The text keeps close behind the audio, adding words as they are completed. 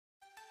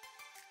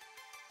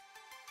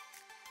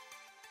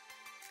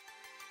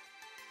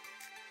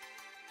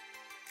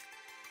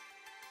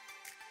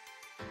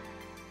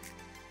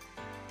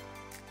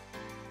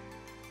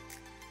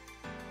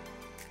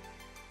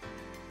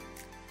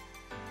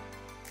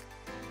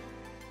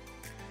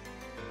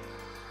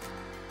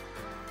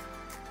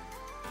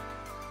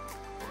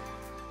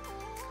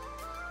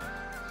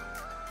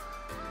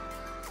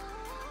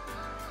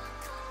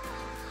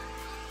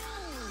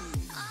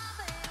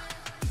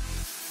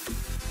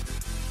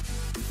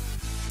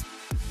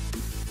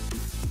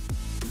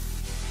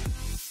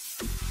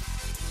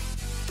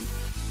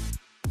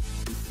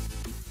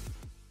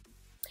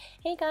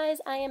Hey guys,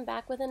 I am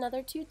back with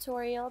another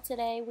tutorial.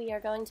 Today we are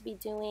going to be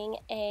doing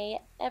a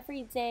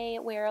everyday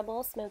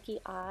wearable smoky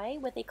eye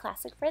with a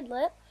classic red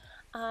lip.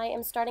 I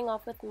am starting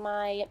off with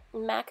my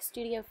MAC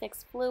Studio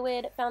Fix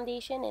Fluid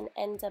Foundation in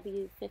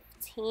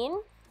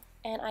NW15,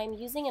 and I'm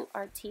using an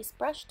artiste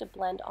brush to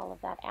blend all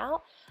of that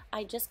out.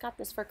 I just got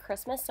this for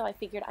Christmas, so I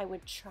figured I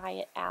would try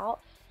it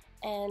out,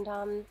 and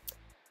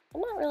I'm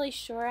not really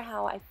sure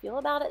how I feel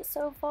about it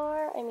so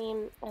far. I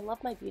mean, I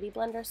love my beauty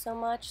blender so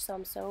much, so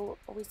I'm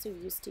always so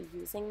used to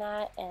using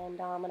that. And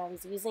when I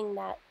was using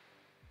that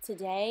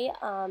today,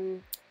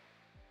 I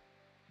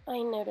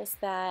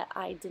noticed that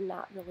I did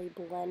not really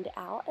blend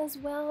out as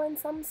well in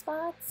some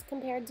spots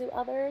compared to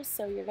others.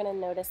 So you're going to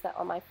notice that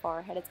on my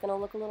forehead it's going to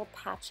look a little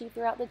patchy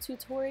throughout the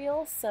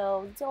tutorial,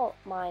 so don't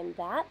mind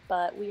that.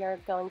 But we are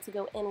going to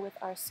go in with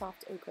our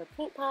soft ochre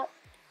paint pot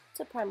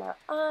to prime our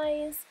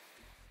eyes.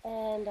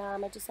 And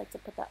I just like to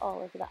put that all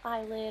over the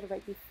eyelid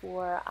right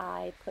before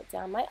I put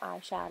down my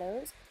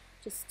eyeshadows,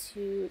 just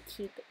to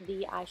keep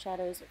the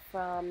eyeshadows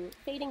from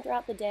fading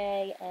throughout the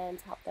day and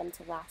to help them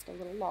to last a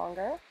little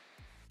longer.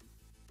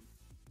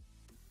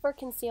 For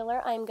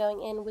concealer, I'm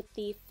going in with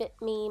the Fit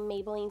Me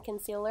Maybelline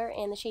Concealer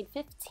in the shade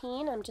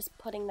 15. I'm just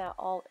putting that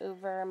all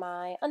over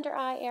my under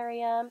eye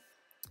area,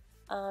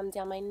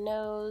 down my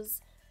nose,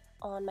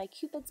 on my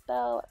cupid's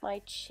bow,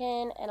 my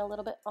chin, and a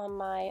little bit on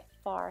my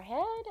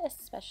forehead,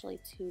 especially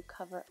to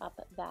cover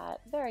up that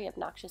very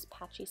obnoxious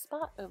patchy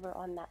spot over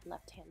on that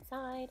left-hand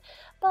side.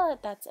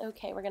 But that's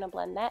okay, we're going to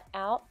blend that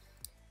out,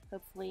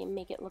 hopefully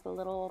make it look a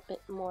little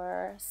bit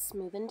more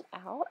smoothened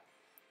out.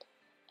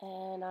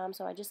 And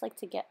so I just like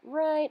to get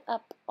right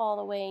up all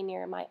the way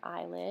near my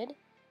eyelid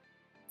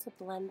to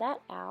blend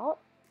that out,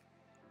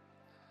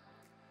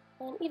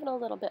 and even a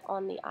little bit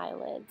on the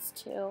eyelids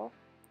too,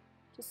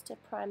 just to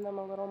prime them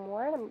a little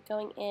more. And I'm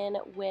going in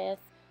with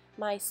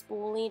my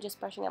spoolie, just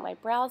brushing out my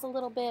brows a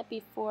little bit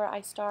before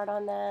I start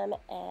on them.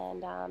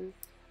 And I'm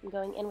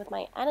going in with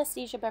my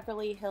Anastasia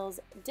Beverly Hills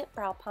Dip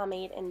Brow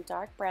Pomade in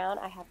dark brown.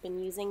 I have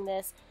been using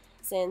this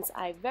since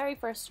I very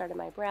first started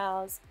my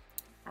brows.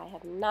 I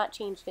have not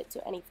changed it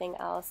to anything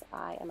else.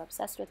 I am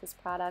obsessed with this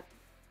product.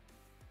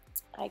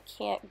 I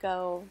can't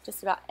go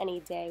just about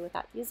any day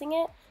without using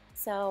it.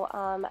 So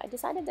I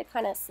decided to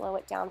kind of slow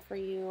it down for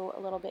you a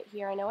little bit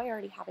here. I know I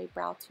already have a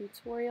brow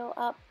tutorial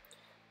up,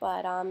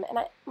 but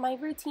my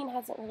routine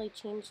hasn't really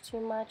changed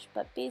too much,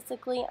 but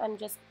basically I'm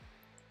just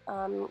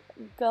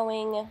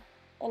going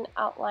and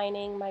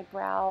outlining my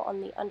brow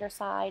on the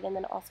underside and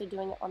then also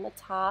doing it on the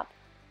top.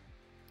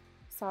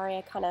 Sorry,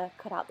 I kind of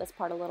cut out this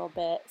part a little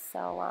bit,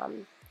 so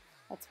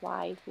that's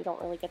why you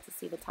don't really get to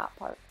see the top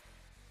part.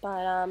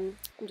 But I'm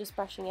just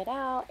brushing it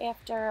out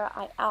after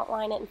I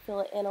outline it and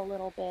fill it in a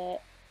little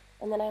bit.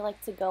 And then I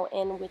like to go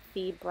in with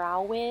the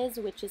Brow Wiz,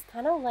 which is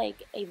kind of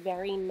like a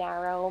very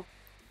narrow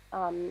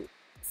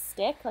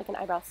stick, like an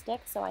eyebrow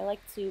stick. So I like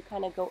to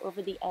kind of go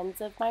over the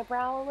ends of my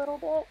brow a little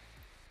bit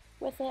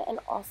with it, and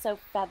also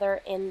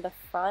feather in the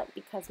front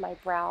because my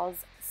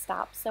brows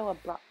stop so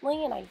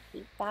abruptly, and I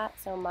hate that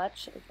so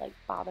much. It like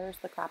bothers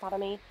the crap out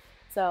of me.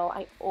 So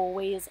I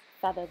always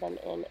feather them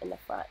in the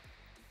front.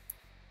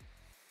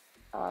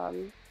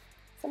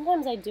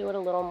 Sometimes I do it a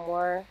little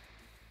more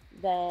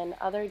than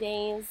other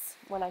days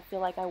when I feel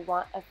like I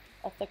want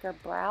a thicker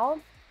brow.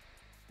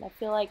 And I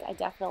feel like I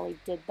definitely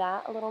did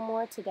that a little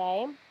more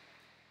today.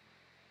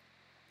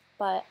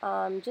 But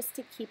just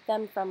to keep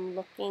them from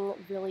looking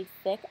really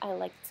thick, I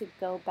like to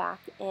go back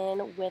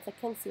in with a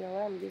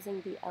concealer. I'm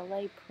using the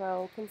LA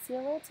Pro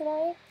concealer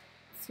today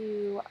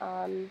to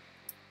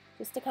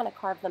just to kind of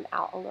carve them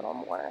out a little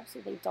more so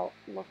they don't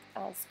look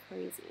as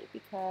crazy,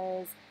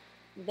 because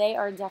they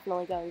are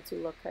definitely going to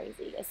look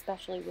crazy,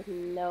 especially with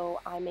no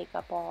eye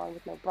makeup on,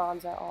 with no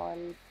bronzer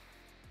on.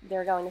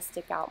 They're going to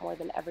stick out more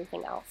than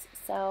everything else.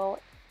 So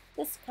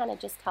this kind of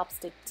just helps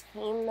to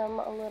tame them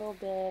a little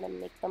bit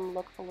and make them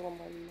look a little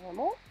more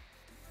normal.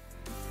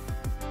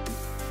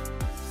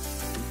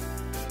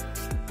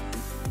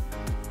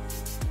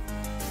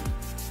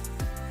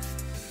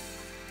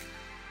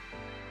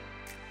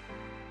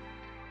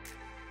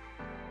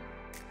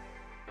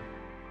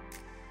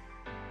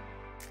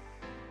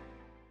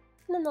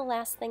 And then the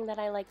last thing that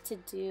I like to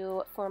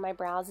do for my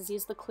brows is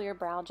use the clear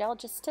brow gel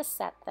just to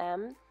set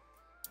them.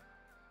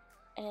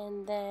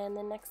 And then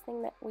the next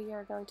thing that we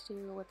are going to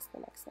do, what's the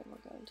next thing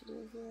we're going to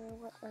do here?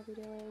 What are we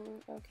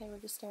doing? Okay, we're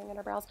just staring at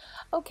our brows.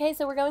 Okay,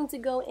 so we're going to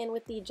go in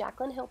with the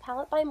Jaclyn Hill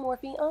palette by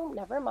Morphe. Oh,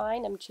 never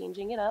mind, I'm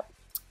changing it up.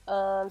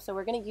 So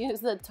we're going to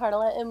use the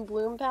Tarte In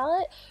Bloom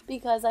palette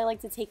because I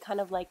like to take kind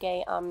of like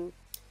a,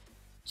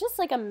 just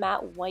like a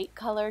matte white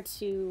color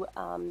to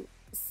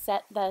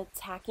set the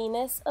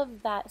tackiness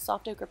of that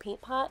soft ochre paint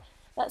pot.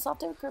 That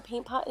soft ochre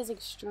paint pot is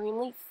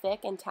extremely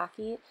thick and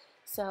tacky,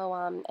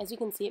 so as you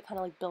can see, it kind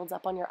of like builds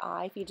up on your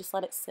eye if you just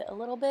let it sit a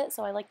little bit.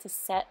 So I like to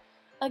set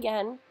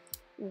again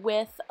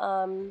with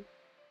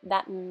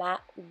that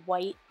matte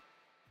white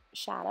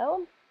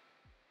shadow.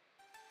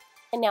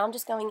 And now I'm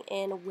just going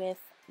in with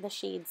the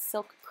shade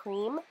Silk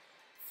Cream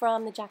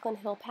from the Jaclyn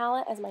Hill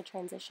palette as my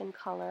transition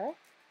color.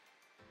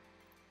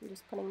 I'm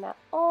just putting that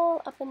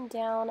all up and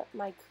down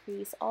my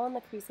crease, all in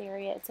the crease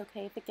area. It's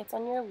okay if it gets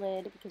on your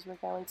lid because we're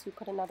going to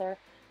put another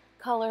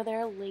color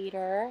there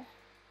later.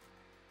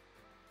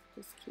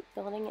 Just keep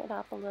building it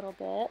up a little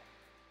bit,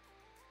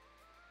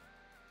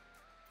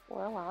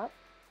 or a lot.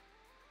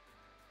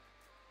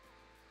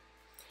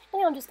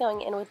 And I'm just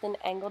going in with an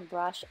angled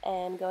brush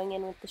and going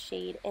in with the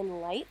shade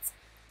Enlight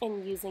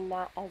and using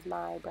that as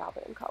my brow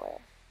bone color.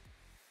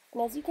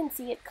 And as you can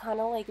see, it kind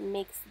of like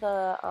makes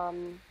the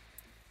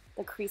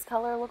crease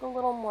color look a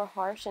little more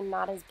harsh and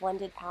not as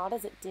blended out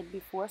as it did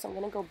before. So I'm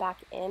going to go back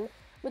in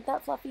with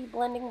that fluffy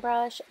blending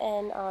brush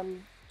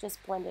and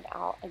just blend it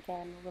out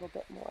again a little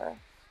bit more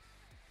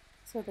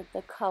so that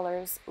the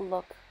colors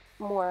look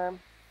more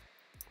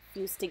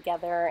fused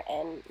together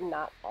and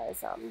not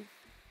as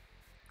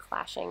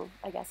clashing,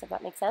 I guess, if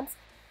that makes sense.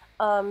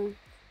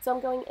 So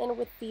I'm going in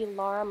with the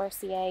Laura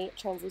Mercier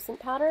translucent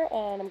powder,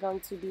 and I'm going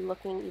to be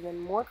looking even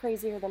more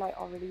crazier than I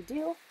already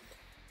do.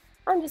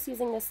 I'm just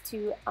using this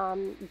to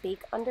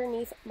bake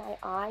underneath my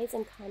eyes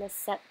and kind of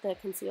set the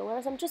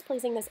concealers. I'm just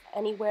placing this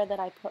anywhere that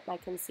I put my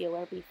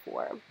concealer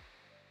before,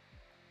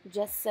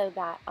 just so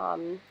that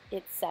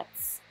it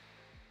sets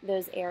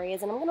those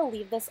areas. And I'm going to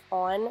leave this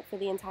on for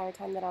the entire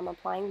time that I'm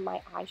applying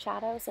my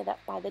eyeshadow, so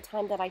that by the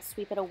time that I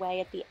sweep it away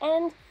at the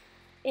end,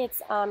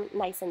 it's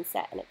nice and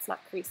set and it's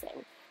not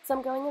creasing. So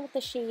I'm going in with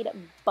the shade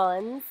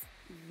Buns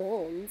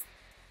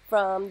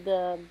from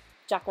the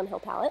Jaclyn Hill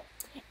palette,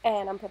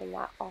 and I'm putting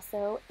that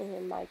also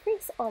in my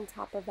crease on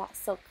top of that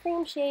Silk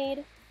Cream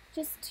shade,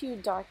 just to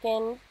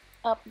darken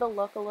up the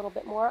look a little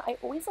bit more. I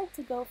always like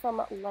to go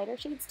from lighter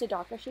shades to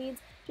darker shades,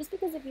 just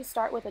because if you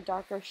start with a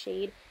darker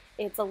shade,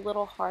 it's a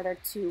little harder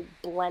to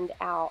blend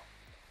out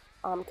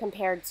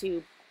compared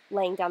to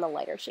laying down the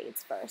lighter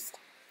shades first.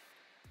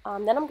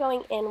 Then I'm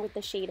going in with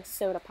the shade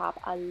Soda Pop.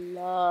 I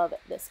love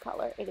this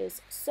color. It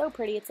is so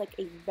pretty. It's like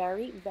a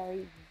very,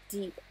 very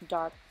deep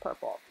dark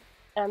purple.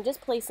 And I'm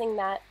just placing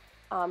that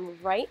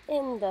right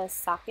in the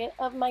socket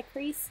of my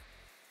crease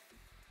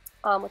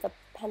with a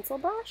pencil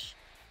brush.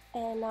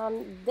 And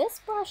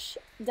this brush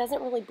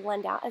doesn't really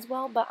blend out as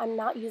well, but I'm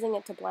not using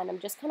it to blend. I'm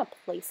just kind of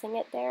placing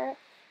it there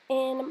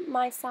in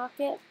my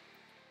socket.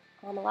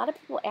 A lot of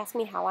people ask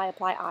me how I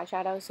apply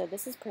eyeshadow, so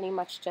this is pretty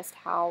much just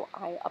how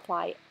I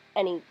apply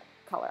any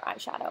color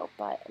eyeshadow.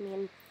 But I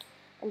mean,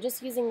 I'm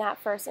just using that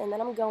first, and then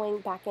I'm going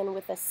back in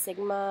with a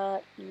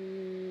Sigma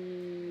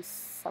E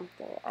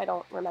something. I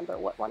don't remember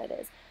what one it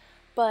is.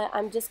 But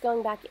I'm just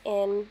going back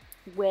in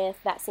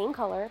with that same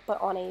color, but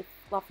on a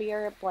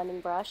fluffier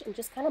blending brush, and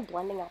just kind of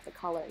blending out the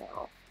color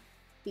now,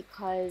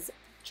 because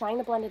trying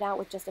to blend it out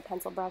with just a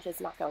pencil brush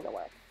is not going to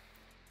work.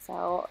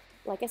 So,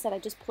 like I said, I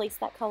just placed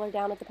that color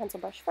down with the pencil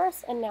brush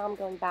first, and now I'm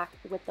going back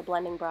with the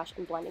blending brush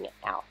and blending it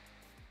out.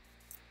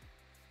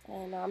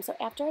 And so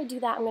after I do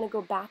that, I'm going to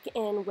go back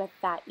in with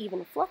that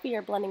even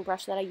fluffier blending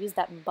brush that I used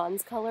that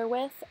Buns color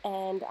with,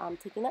 and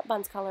taking that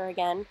Buns color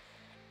again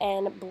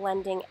and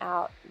blending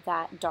out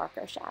that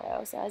darker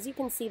shadow. So as you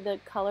can see, the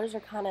colors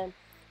are kind of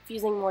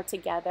fusing more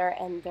together,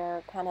 and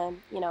they're kind of,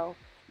 you know,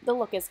 the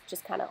look is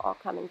just kind of all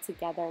coming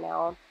together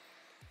now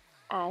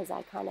as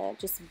I kind of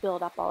just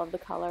build up all of the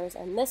colors.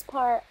 And this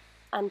part,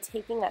 I'm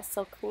taking that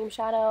Silk Cream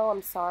shadow.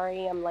 I'm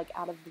sorry, I'm like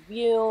out of the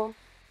view,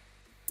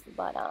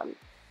 but I'm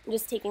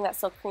just taking that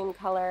Silk Cream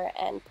color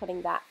and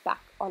putting that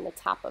back on the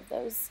top of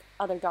those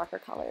other darker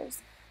colors.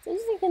 So as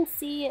you can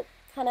see, it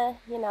kind of,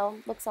 you know,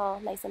 looks all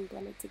nice and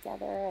blended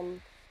together.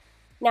 And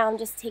now I'm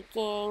just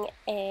taking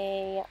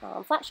a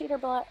flat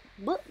shader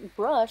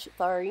brush,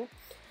 sorry,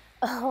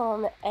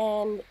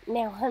 and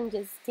now I'm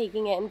just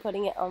taking it and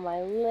putting it on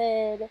my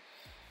lid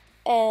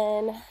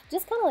and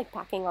just kind of like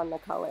packing on the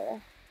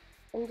color.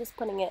 I'm just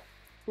putting it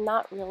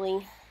not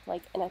really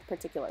like in a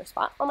particular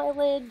spot on my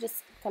lid,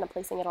 just kind of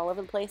placing it all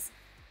over the place.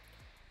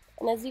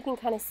 And as you can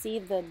kind of see,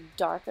 the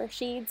darker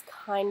shades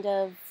kind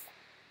of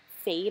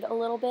fade a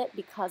little bit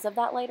because of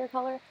that lighter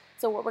color.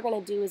 So what we're going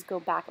to do is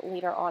go back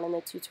later on in the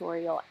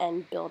tutorial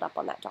and build up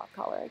on that dark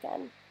color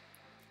again.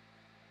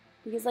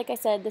 Because like I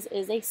said, this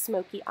is a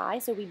smoky eye,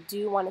 so we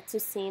do want it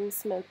to seem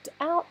smoked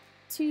out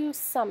to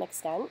some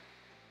extent.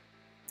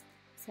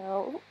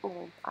 So,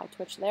 little eye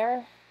twitch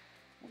there.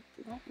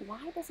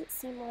 Why does it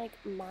seem like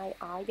my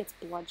eye gets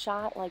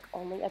bloodshot, like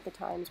only at the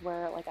times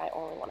where like I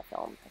only want to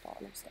film? I don't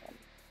understand.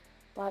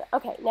 But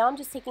okay, now I'm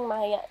just taking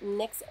my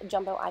NYX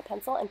Jumbo Eye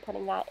Pencil and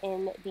putting that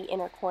in the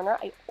inner corner.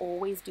 I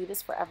always do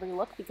this for every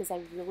look because I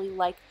really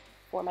like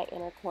for my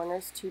inner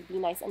corners to be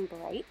nice and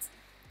bright.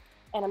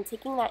 And I'm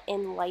taking that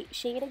in light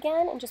shade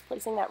again and just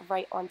placing that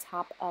right on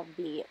top of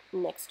the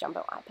NYX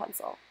Jumbo Eye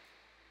Pencil.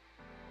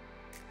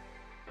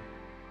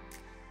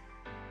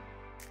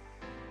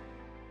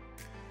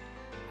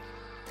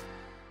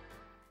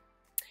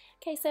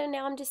 Okay, so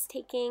now I'm just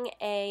taking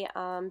a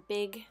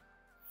big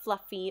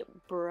fluffy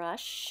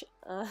brush.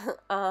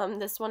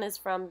 This one is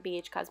from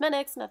BH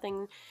Cosmetics,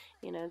 nothing,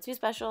 you know, too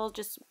special,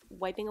 just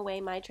wiping away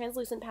my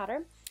translucent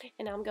powder.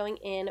 And now I'm going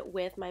in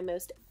with my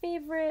most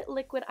favorite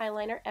liquid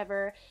eyeliner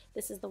ever.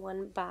 This is the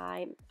one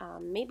by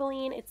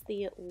Maybelline. It's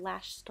the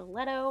Lash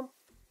Stiletto.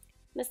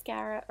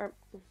 mascara, or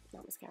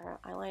not mascara,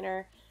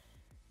 eyeliner.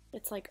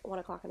 It's like 1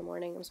 o'clock in the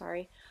morning, I'm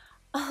sorry.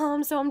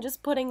 So I'm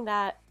just putting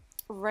that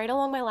right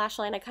along my lash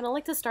line. I kind of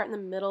like to start in the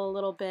middle a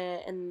little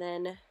bit and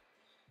then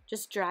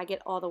just drag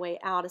it all the way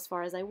out as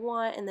far as I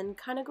want, and then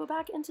kind of go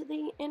back into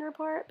the inner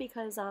part,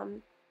 because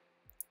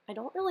I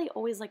don't really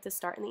always like to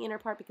start in the inner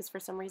part, because for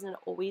some reason it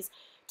always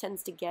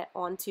tends to get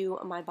onto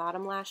my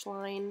bottom lash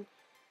line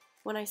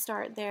when I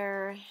start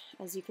there,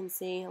 as you can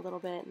see a little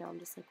bit. Now I'm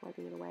just like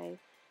wiping it away.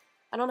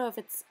 I don't know if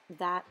it's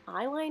that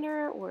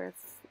eyeliner or if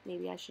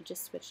maybe I should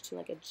just switch to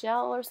like a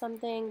gel or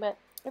something, but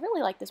I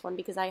really like this one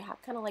because I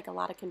have kind of like a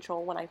lot of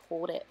control when I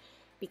hold it,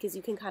 because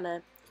you can kind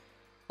of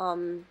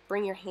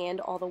bring your hand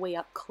all the way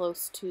up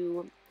close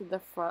to the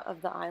front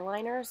of the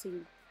eyeliner, so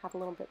you have a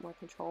little bit more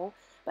control.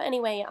 But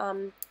anyway,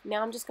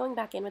 now I'm just going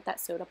back in with that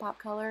Soda Pop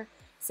color,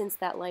 since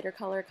that lighter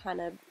color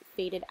kind of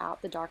faded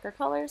out the darker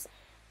colors,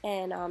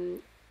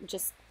 and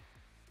just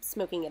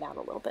smoking it out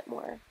a little bit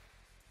more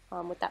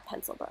with that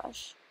pencil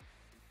brush.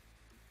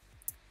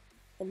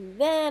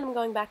 And then I'm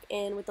going back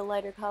in with the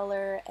lighter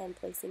color and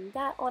placing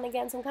that on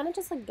again. So I'm kind of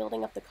just like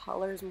building up the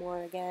colors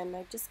more again.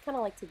 I just kind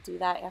of like to do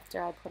that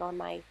after I put on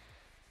my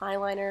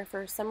eyeliner.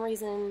 For some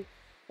reason,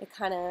 it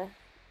kind of,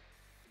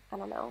 I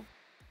don't know,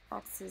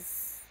 acts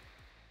as,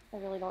 I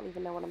really don't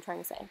even know what I'm trying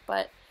to say.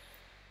 But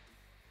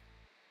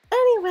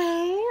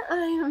anyway,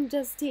 I am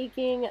just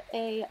taking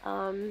a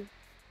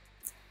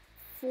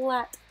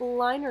flat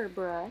liner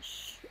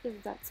brush,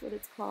 if that's what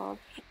it's called,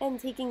 and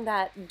taking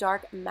that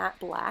dark matte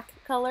black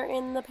color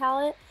in the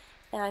palette,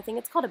 and I think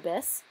it's called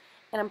Abyss,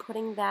 and I'm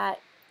putting that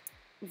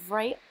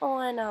right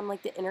on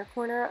like the inner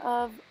corner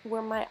of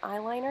where my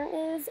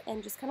eyeliner is,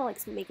 and just kind of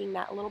like making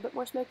that a little bit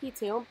more smoky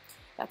too.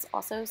 That's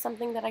also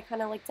something that I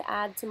kind of like to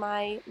add to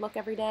my look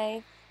every day.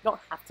 You don't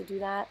have to do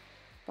that,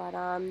 but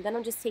then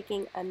I'm just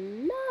taking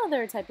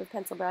another type of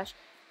pencil brush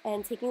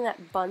and taking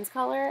that buns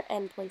color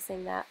and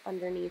placing that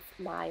underneath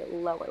my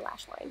lower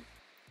lash line.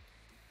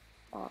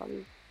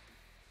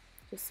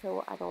 Just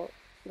so I don't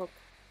look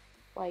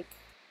like,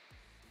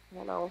 I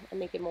don't know, a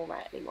naked mole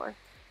rat anymore.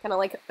 Kind of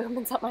like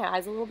opens up my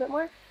eyes a little bit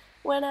more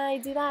when I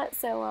do that.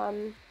 So,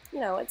 you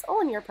know, it's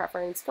all in your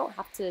preference. You don't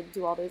have to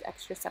do all those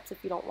extra steps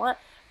if you don't want,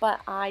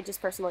 but I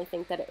just personally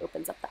think that it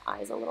opens up the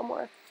eyes a little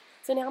more.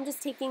 So now I'm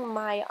just taking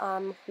my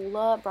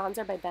Hoola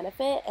bronzer by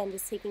Benefit and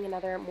just taking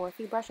another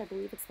Morphe brush. I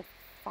believe it's the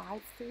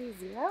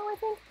 530, I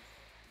think,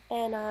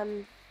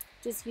 and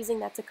just using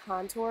that to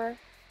contour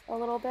a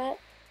little bit.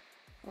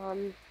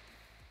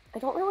 I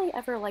don't really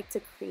ever like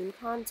to cream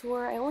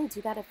contour. I only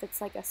do that if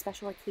it's like a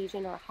special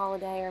occasion or a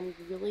holiday, or I'm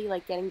really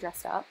like getting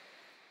dressed up.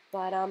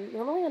 But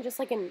normally on just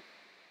like an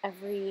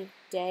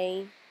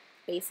everyday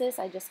basis,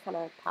 I just kind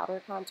of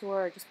powder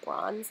contour or just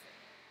bronze.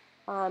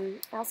 I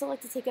also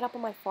like to take it up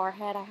on my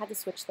forehead. I had to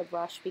switch the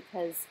brush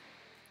because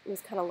it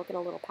was kind of looking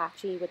a little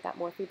patchy with that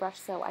Morphe brush,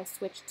 so I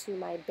switched to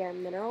my Bare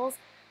Minerals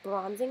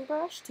bronzing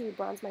brush to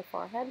bronze my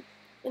forehead.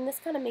 And this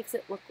kind of makes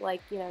it look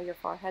like, you know, your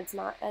forehead's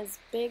not as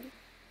big,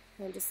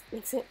 and it just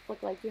makes it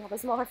look like you have a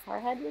smaller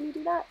forehead when you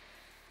do that.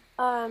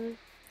 And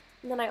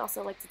then I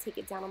also like to take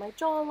it down on my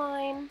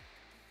jawline.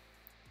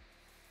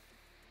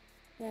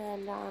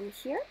 And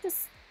here,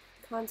 just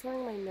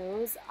contouring my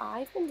nose.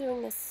 I've been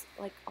doing this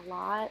like a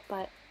lot,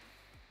 but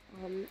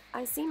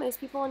I see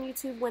most people on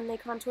YouTube, when they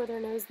contour their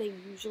nose, they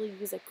usually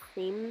use a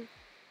cream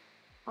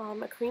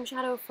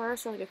shadow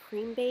first, or like a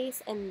cream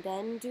base, and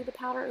then do the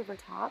powder over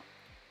top.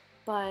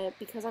 But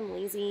because I'm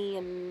lazy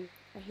and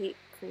I hate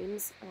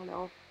creams, I don't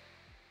know,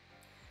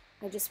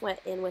 I just went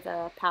in with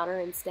a powder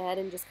instead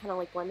and just kind of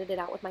like blended it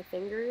out with my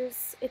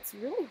fingers. It's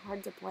really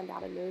hard to blend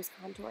out a nose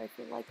contour, I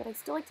feel like, but I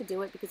still like to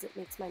do it because it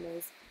makes my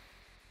nose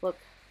look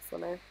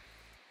slimmer.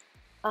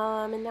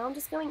 And now I'm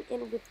just going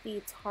in with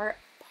the Tarte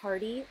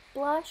Paaarty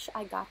blush.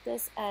 I got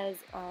this as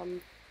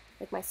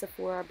like my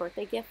Sephora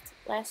birthday gift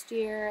last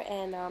year,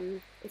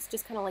 and it's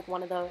just kind of like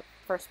one of the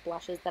first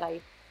blushes that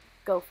I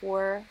go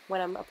for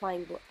when I'm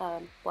applying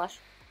blush.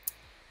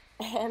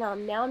 And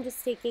now I'm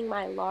just taking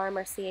my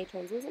Mercier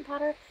translucent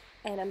powder,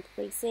 and I'm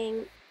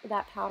placing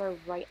that powder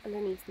right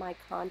underneath my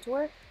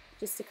contour,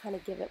 just to kind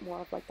of give it more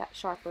of like that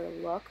sharper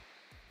look.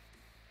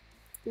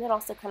 And that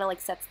also kind of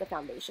like sets the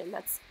foundation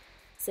that's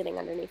sitting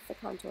underneath the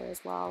contour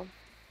as well.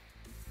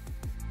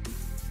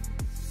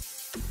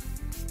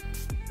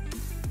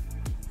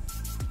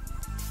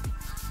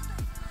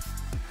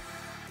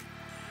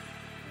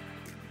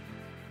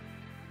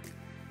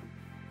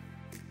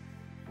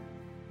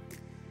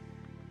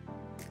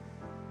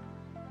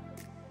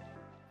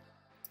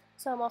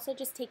 So I'm also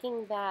just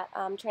taking that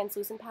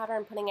translucent powder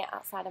and putting it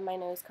outside of my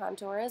nose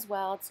contour as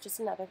well. It's just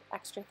another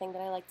extra thing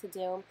that I like to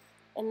do.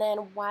 And then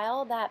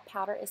while that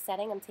powder is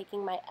setting, I'm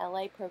taking my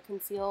LA Pro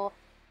Conceal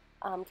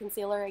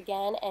concealer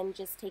again, and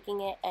just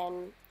taking it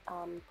and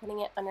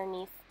putting it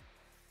underneath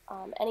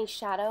any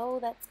shadow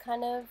that's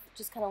kind of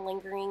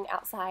lingering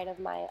outside of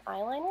my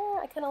eyeliner.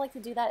 I kind of like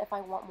to do that if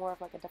I want more of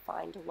like a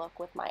defined look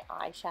with my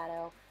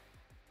eyeshadow.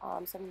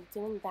 So I'm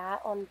doing that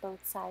on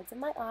both sides of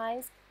my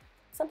eyes.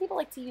 Some people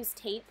like to use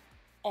tape,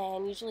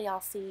 and usually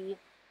I'll see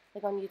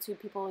like on YouTube,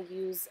 people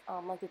use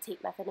like the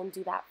tape method and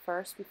do that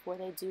first before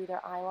they do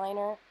their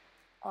eyeliner.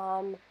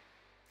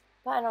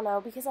 But I don't know,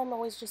 because I'm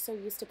always just so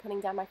used to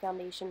putting down my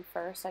foundation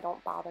first, I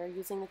don't bother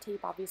using the tape,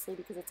 obviously,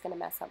 because it's going to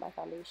mess up my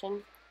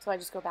foundation. So I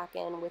just go back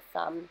in with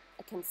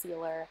a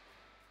concealer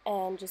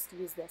and just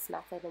use this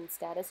method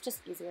instead. It's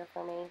just easier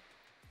for me.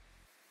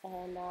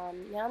 And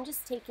now I'm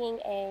just taking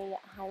a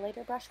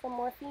highlighter brush from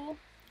Morphe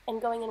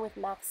and going in with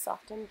MAC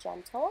Soft and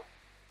Gentle.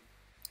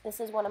 This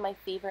is one of my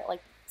favorite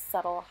like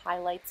subtle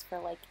highlights for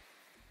like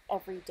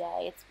every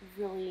day. It's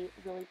really,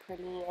 really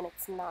pretty, and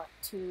it's not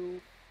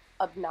too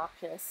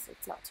obnoxious.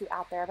 It's not too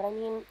out there, but I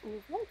mean,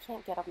 you really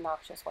can't get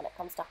obnoxious when it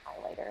comes to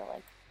highlighter.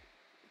 Like,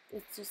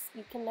 it's just,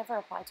 you can never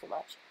apply too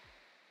much.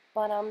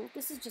 But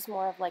this is just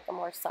more of like a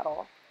more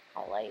subtle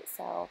highlight,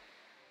 so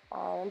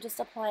I'm just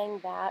applying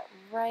that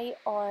right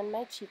on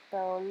my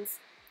cheekbones.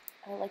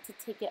 I like to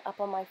take it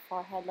up on my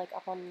forehead, like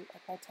up on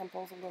like my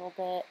temples a little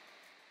bit.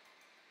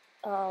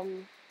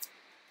 And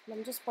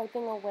I'm just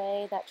wiping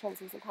away that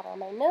translucent powder on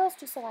my nose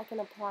just so I can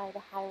apply the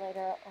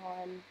highlighter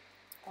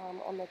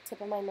on the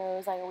tip of my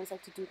nose. I always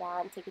like to do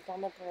that and take it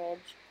down the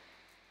bridge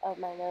of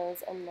my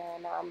nose, and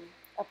then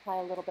apply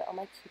a little bit on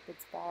my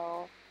Cupid's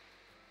bow,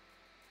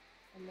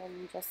 and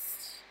then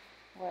just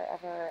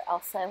wherever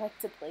else I like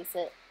to place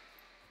it.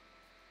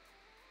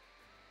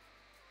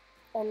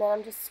 And then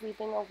I'm just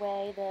sweeping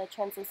away the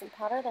translucent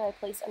powder that I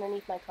placed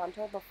underneath my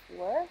contour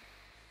before.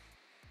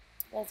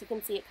 As you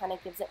can see, it kind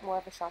of gives it more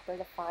of a sharper,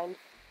 defined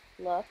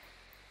look.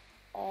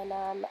 And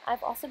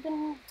I've also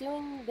been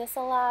doing this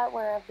a lot,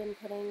 where I've been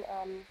putting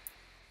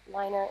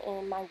liner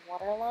in my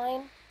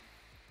waterline.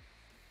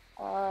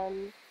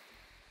 And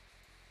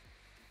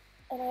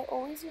I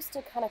always used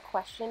to kind of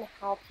question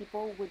how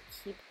people would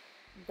keep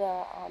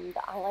the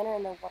eyeliner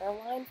in the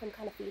waterline from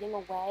kind of fading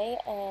away.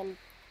 And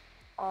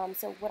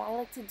so what I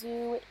like to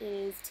do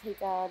is take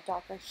a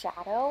darker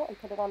shadow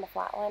and put it on the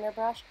flat liner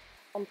brush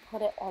and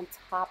put it on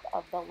top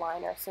of the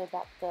liner, so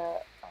that the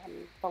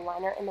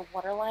liner in the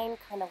waterline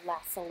kind of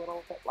lasts a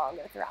little bit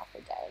longer throughout the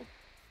day.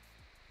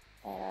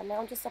 And now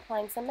I'm just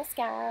applying some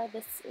mascara.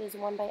 This is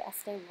one by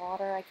Estee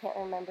Lauder. I can't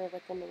remember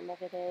what the name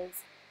of it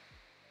is.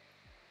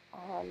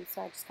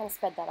 So I just kind of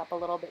sped that up a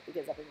little bit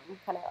because everyone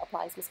kind of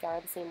applies mascara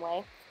the same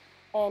way.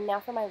 And now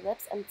for my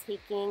lips, I'm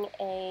taking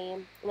a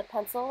lip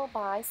pencil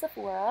by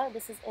Sephora.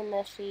 This is in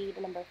the shade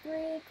number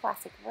 3,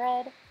 Classic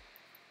Red.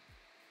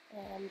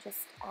 And I'm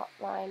just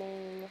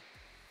outlining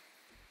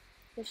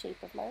the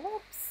shape of my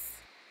lips.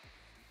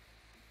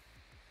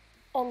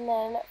 And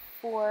then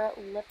for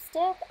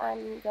lipstick,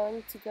 I'm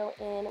going to go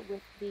in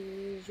with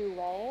the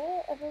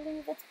Jouer, I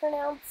believe it's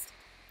pronounced,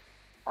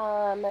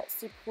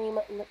 Supreme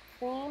Lip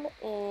Cream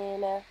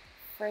in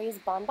Fraise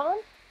Bonbon.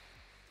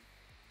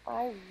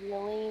 I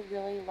really,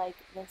 really like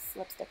this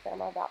lipstick that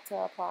I'm about to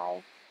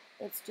apply.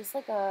 It's just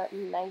like a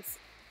nice,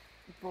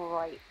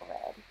 bright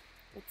red.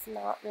 It's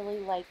not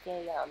really like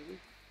a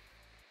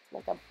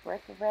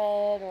brick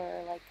red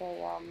or like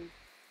a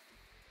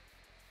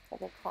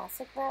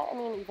classic red. I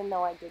mean, even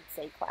though I did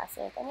say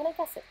classic, I mean, I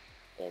guess it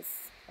is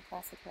a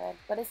classic red,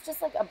 but it's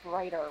just like a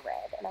brighter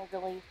red, and I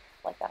really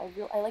like that.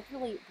 I like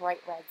really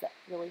bright reds that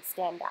really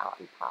stand out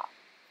and pop.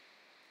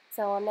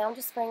 So now I'm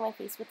just spraying my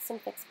face with some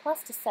Fix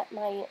Plus to set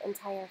my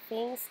entire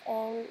face,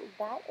 and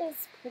that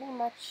is pretty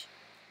much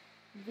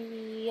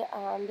the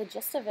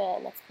gist of it,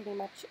 and that's pretty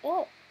much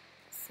it.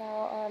 So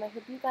I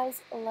hope you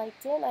guys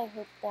liked it. I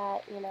hope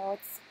that, you know,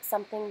 it's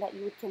something that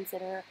you would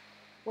consider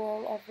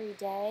wearing every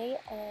day,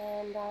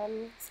 and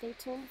stay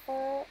tuned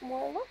for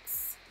more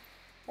looks.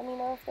 Let me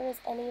know if there's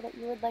any that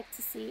you would like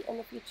to see in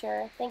the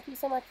future. Thank you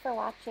so much for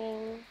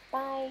watching.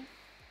 Bye!